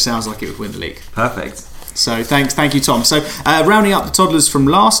going to pick sounds like it would win the league. Perfect. So thank you, Tom. So rounding up the toddlers from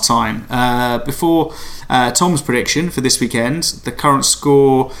last time, before Tom's prediction for this weekend, the current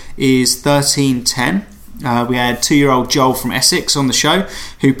score is 13-10. We had 2-year-old Joel from Essex on the show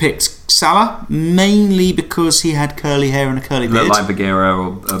who picked Salah, mainly because he had curly hair and a curly beard. Looked like Bagheera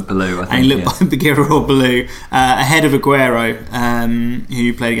or Baloo, I think. And he looked like Bagheera or Baloo, ahead of Aguero,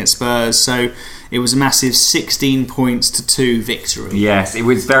 who played against Spurs. So it was a massive 16 points to 2 victory. Yes, it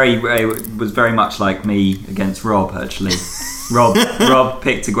was very much like me against Rob, actually. Rob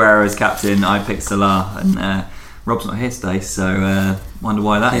picked Aguero as captain, I picked Salah, and Rob's not here today, so wonder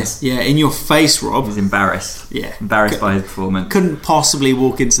why that is. Yeah, in your face, Rob. He's embarrassed. Yeah. Embarrassed by his performance. Couldn't possibly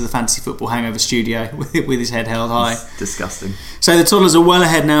walk into the Fantasy Football Hangover studio with his head held high. It's disgusting. So the toddlers are well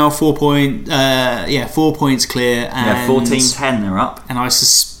ahead now, 4 points clear. And, 14-10 they're up. And I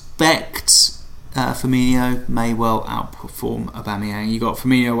suspect Firmino may well outperform Aubameyang. You got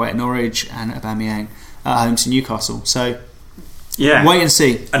Firmino away at Norwich and Aubameyang at home to Newcastle. So Yeah. wait and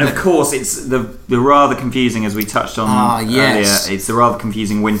see. And of course, it's the rather confusing, as we touched on yes. earlier, it's the rather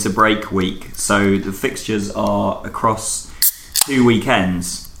confusing winter break week. So the fixtures are across 2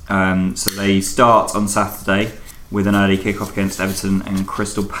 weekends. So they start on Saturday with an early kick-off against Everton and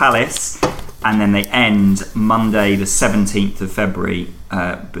Crystal Palace, and then they end Monday the 17th of February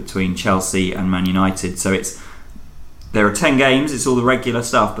between Chelsea and Man United. So there are 10 games, it's all the regular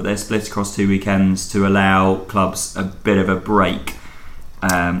stuff, but they're split across 2 weekends to allow clubs a bit of a break,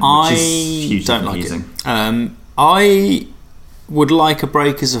 which is hugely don't confusing. like it. I would like a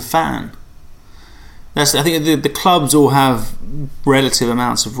break as a fan. I think the clubs all have relative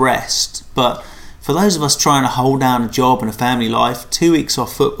amounts of rest, but for those of us trying to hold down a job and a family life, 2 weeks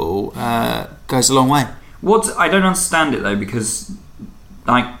off football goes a long way. I don't understand it though, because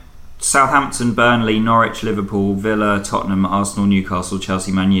like Southampton, Burnley, Norwich, Liverpool, Villa, Tottenham, Arsenal, Newcastle,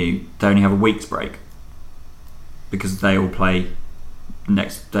 Chelsea, Man U, they only have a week's break because they all play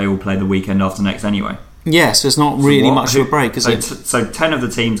the weekend after next anyway. Yeah, so it's not really much of a break, is it? So 10 of the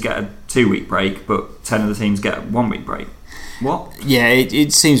teams get a 2-week break, but 10 of the teams get a 1-week break. What? Yeah,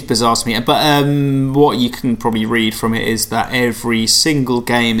 it seems bizarre to me. But what you can probably read from it is that every single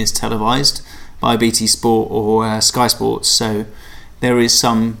game is televised by BT Sport or Sky Sports, so there is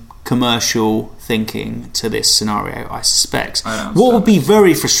some commercial thinking to this scenario, I suspect. What would be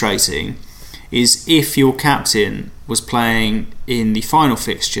very frustrating is if your captain was playing in the final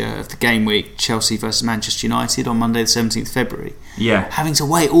fixture of the game week, Chelsea versus Manchester United on Monday the 17th of February. Yeah. Having to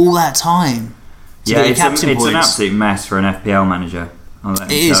wait all that time to get your captain it's points. an absolute mess for an FPL manager. I'll let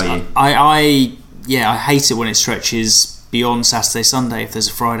me tell you. I hate it when it stretches beyond Saturday, Sunday if there's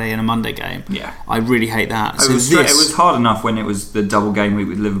a Friday and a Monday game. Yeah. I really hate that. It was hard enough when it was the double game week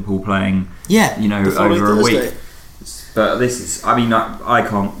with Liverpool playing over a week. But this is, I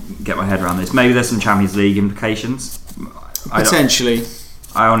can't get my head around this. Maybe there's some Champions League implications. Potentially.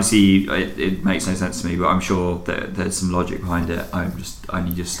 I honestly, it makes no sense to me, but I'm sure that there's some logic behind it. I'm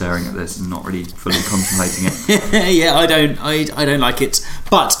only just staring at this and not really fully contemplating it. Yeah, I don't like it.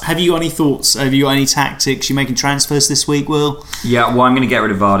 But have you got any thoughts? Have you got any tactics? You making transfers this week, Will? Yeah, well, I'm going to get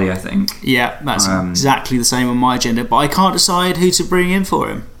rid of Vardy, I think. Yeah, that's exactly the same on my agenda. But I can't decide who to bring in for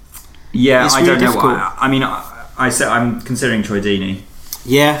him. Yeah, it's I really don't difficult. know. I said I'm considering Troy Deeney.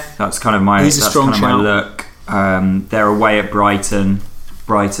 Yeah, that's kind of my my look. They're away at Brighton.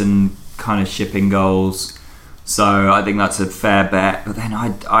 Brighton kind of shipping goals, so I think that's a fair bet. But then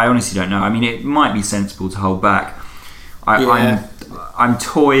I honestly don't know. It might be sensible to hold back. I'm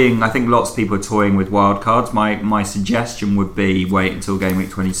toying. I think lots of people are toying with wild cards. My suggestion would be wait until game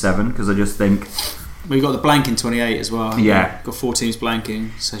week 27 because I just think we've got the blank in 28 as well. Yeah, got 4 teams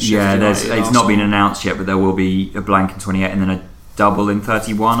blanking. So it's not been announced yet, but there will be a blank in 28 and then a double in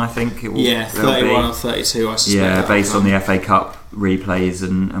 31. I think it will. 31 or 32. I suspect. Yeah, based on the FA Cup replays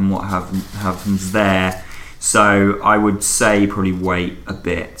and what happens there. So I would say probably wait a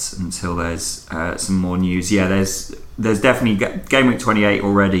bit until there's some more news. Yeah, there's definitely game week 28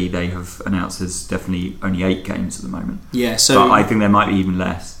 already. They have announced there's definitely only 8 games at the moment. Yeah, so but I think there might be even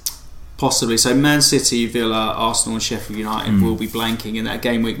less. Possibly. So Man City, Villa, Arsenal and Sheffield United will be blanking in that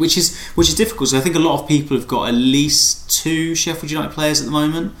game week, which is difficult. So I think a lot of people have got at least 2 Sheffield United players at the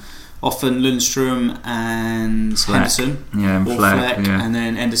moment. Often Lundstrom and Henderson. Yeah, and Fleck, yeah. And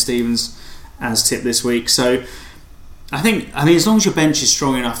then Ender Stevens as tip this week. So I mean, as long as your bench is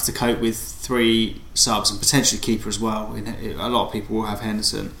strong enough to cope with 3 subs and potentially keeper as well, a lot of people will have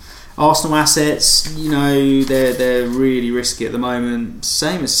Henderson. Arsenal assets, they're really risky at the moment.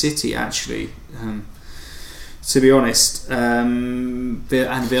 Same as City, actually. To be honest, and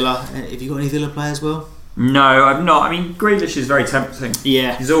Villa. Have you got any Villa players, Will? No, I've not. I mean, Grealish is very tempting.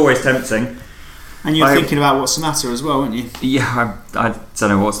 Yeah, he's always tempting. And you're thinking about what's the matter as well, aren't you? Yeah, I don't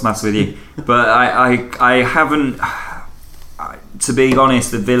know what's the matter with you, but I haven't. To be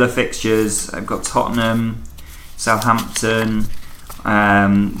honest, the Villa fixtures, I've got Tottenham, Southampton,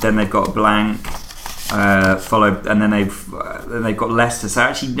 then they've got a blank, followed, and then they've got Leicester. So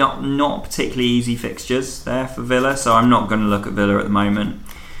actually, not particularly easy fixtures there for Villa. So I'm not going to look at Villa at the moment.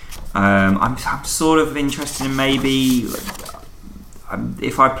 I'm sort of interested in maybe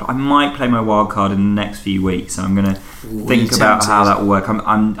if I might play my wild card in the next few weeks. So I'm going to think about how that will work.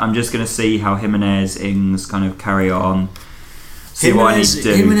 I'm just going to see how Jimenez, Ings kind of carry on. See what I need to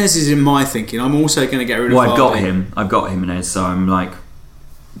do. Jimenez is in my thinking. I'm also going to get rid of. Well, I've got Jimenez, so I'm like,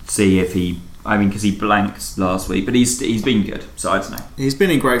 see if he. I mean, because he blanked last week, but he's been good. So I don't know. He's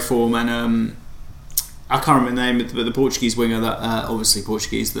been in great form, and I can't remember the name, but the Portuguese winger that obviously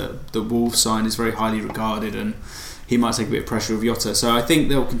Portuguese that the Wolves signed is very highly regarded, and he might take a bit of pressure with Jota. So I think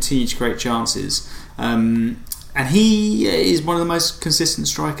they'll continue to create chances, and he is one of the most consistent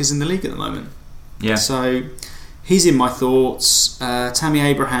strikers in the league at the moment. Yeah. So he's in my thoughts. Tammy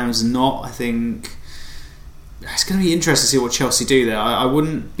Abraham's not. I think it's going to be interesting to see what Chelsea do there. I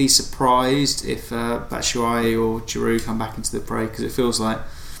wouldn't be surprised if Batshuayi or Giroud come back into the fray, because it feels like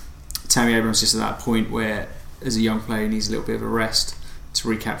Tammy Abraham's just at that point where, as a young player, he needs a little bit of a rest to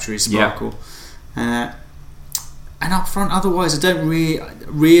recapture his sparkle. Yeah. And up front, otherwise, I don't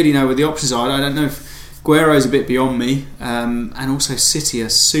really know where the options are. I don't know if Aguero's a bit beyond me, and also City are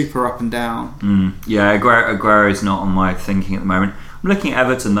super up and down. Yeah, Aguero's not on my thinking at the moment. I'm looking at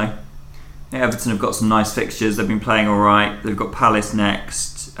Everton though. Everton have got some nice fixtures. They've been playing all right. They've got Palace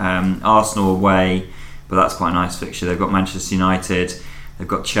next, Arsenal away, but that's quite a nice fixture. They've got Manchester United, they've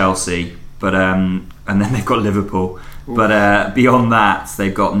got Chelsea, but and then they've got Liverpool. Ooh. But beyond that,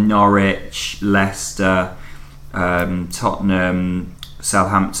 they've got Norwich, Leicester, Tottenham,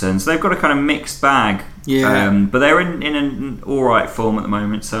 Southampton. So they've got a kind of mixed bag. Yeah. But they're in an alright form at the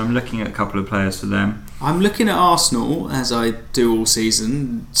moment, so I'm looking at a couple of players for them. I'm looking at Arsenal, as I do all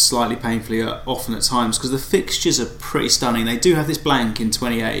season, slightly painfully often at times, because the fixtures are pretty stunning. They do have this blank in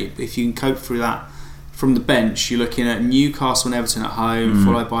 28, but if you can cope through that from the bench, you're looking at Newcastle and Everton at home,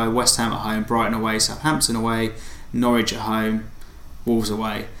 followed by West Ham at home, Brighton away, Southampton away, Norwich at home, Wolves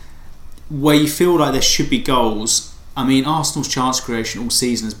away. Where you feel like there should be goals. I mean, Arsenal's chance creation all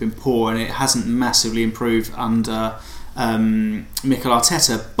season has been poor, and it hasn't massively improved under Mikel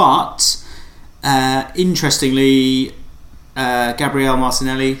Arteta. But interestingly, Gabriel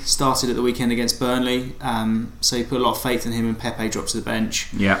Martinelli started at the weekend against Burnley, so you put a lot of faith in him, and Pepe drops to the bench.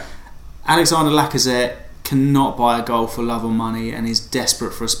 Yeah. Alexander Lacazette cannot buy a goal for love or money, and is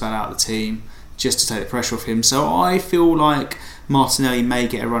desperate for a spell out of the team just to take the pressure off him. So I feel like Martinelli may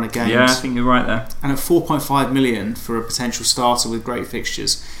get a run of games. Yeah, I think you're right there. And at 4.5 million for a potential starter with great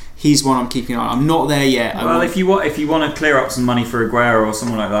fixtures, he's one I'm keeping an eye on. I'm not there yet. Well, if you want to clear up some money for Aguero or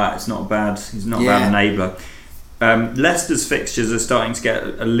someone like that, it's not bad. He's not a bad enabler. Leicester's fixtures are starting to get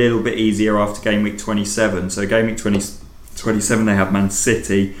a little bit easier after game week 27. So game week 27 they have Man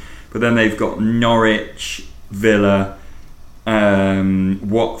City, but then they've got Norwich, Villa,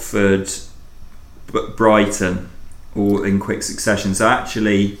 Watford, Brighton, all in quick succession. So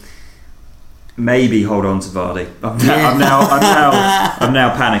actually, maybe hold on to Vardy. I'm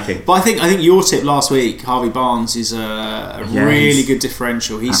now panicking. But I think your tip last week, Harvey Barnes, is a really good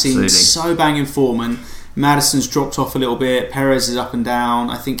differential. He seems so bang in form, and Maddison's dropped off a little bit. Perez is up and down.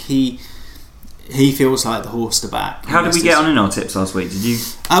 I think he feels like the horse to back. How did we get on in our tips last week? Did you?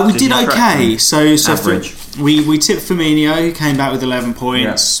 We did okay. So average. We tipped Firmino, who came back with 11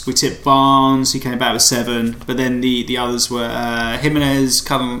 points. Yeah. We tipped Barnes, who came back with 7. But then the others were Jimenez,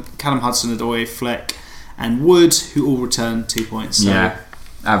 Callum Hudson-Odoi, Fleck, and Wood, who all returned 2 points. So yeah,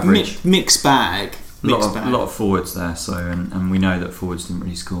 average. Mixed bag. A lot of forwards there, so and we know that forwards didn't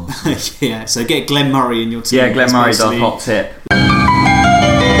really score. So. Yeah, so get Glenn Murray in your team. Yeah, Glenn Murray's our hot tip.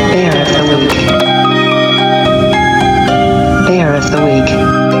 Bear of the week. Bear of the week.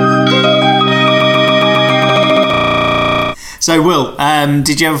 So So, Will,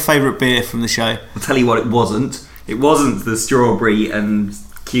 did you have a favourite beer from the show? I'll tell you what it wasn't. It wasn't the strawberry and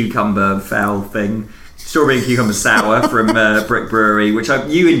cucumber foul thing. Strawberry and cucumber sour from Brick Brewery, which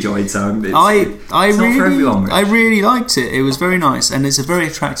you enjoyed, so it's not for everyone. Rich. I really liked it. It was very nice, and it's a very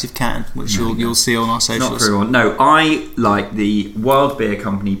attractive can, which you'll see on our socials. Not for everyone. No, I like the Wild Beer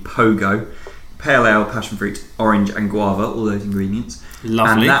Company Pogo, pale ale, passion fruit, orange, and guava. All those ingredients.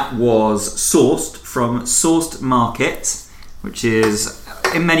 Lovely. And that was sourced from Sourced Market, which is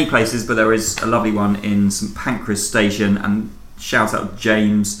in many places, but there is a lovely one in St Pancras Station. And shout out to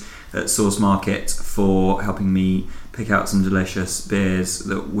James at Source Market for helping me pick out some delicious beers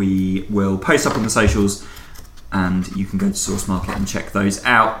that we will post up on the socials, and you can go to Source Market and check those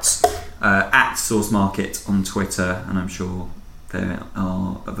out at Source Market on Twitter, and I'm sure they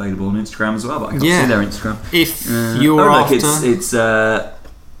are available on Instagram as well, but I can't see their Instagram. If you're after... it's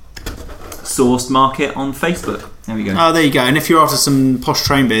Sourced Market on Facebook. There we go. Oh, there you go. And if you're after some posh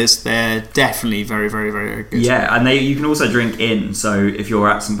train beers, they're definitely very, very, very, very good. Yeah, and you can also drink in. So if you're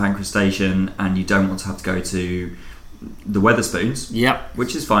at St Pancras Station and you don't want to have to go to the Wetherspoons,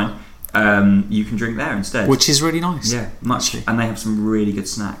 which is fine, you can drink there instead. Which is really nice. Yeah, much. And they have some really good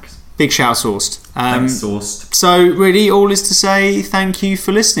snacks. Big shout Sourced. Thanks, Sourced. So really, all is to say thank you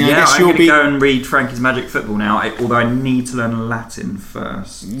for listening. Yeah, I guess I'm going to go and read Frankie's Magic Football now, although I need to learn Latin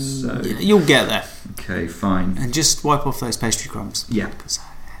first. So. You'll get there. Okay, fine. And just wipe off those pastry crumbs. Yeah.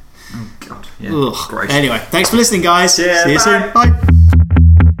 Oh, God. Yeah. Anyway, thanks for listening, guys. Cheers, See you bye. soon. Bye.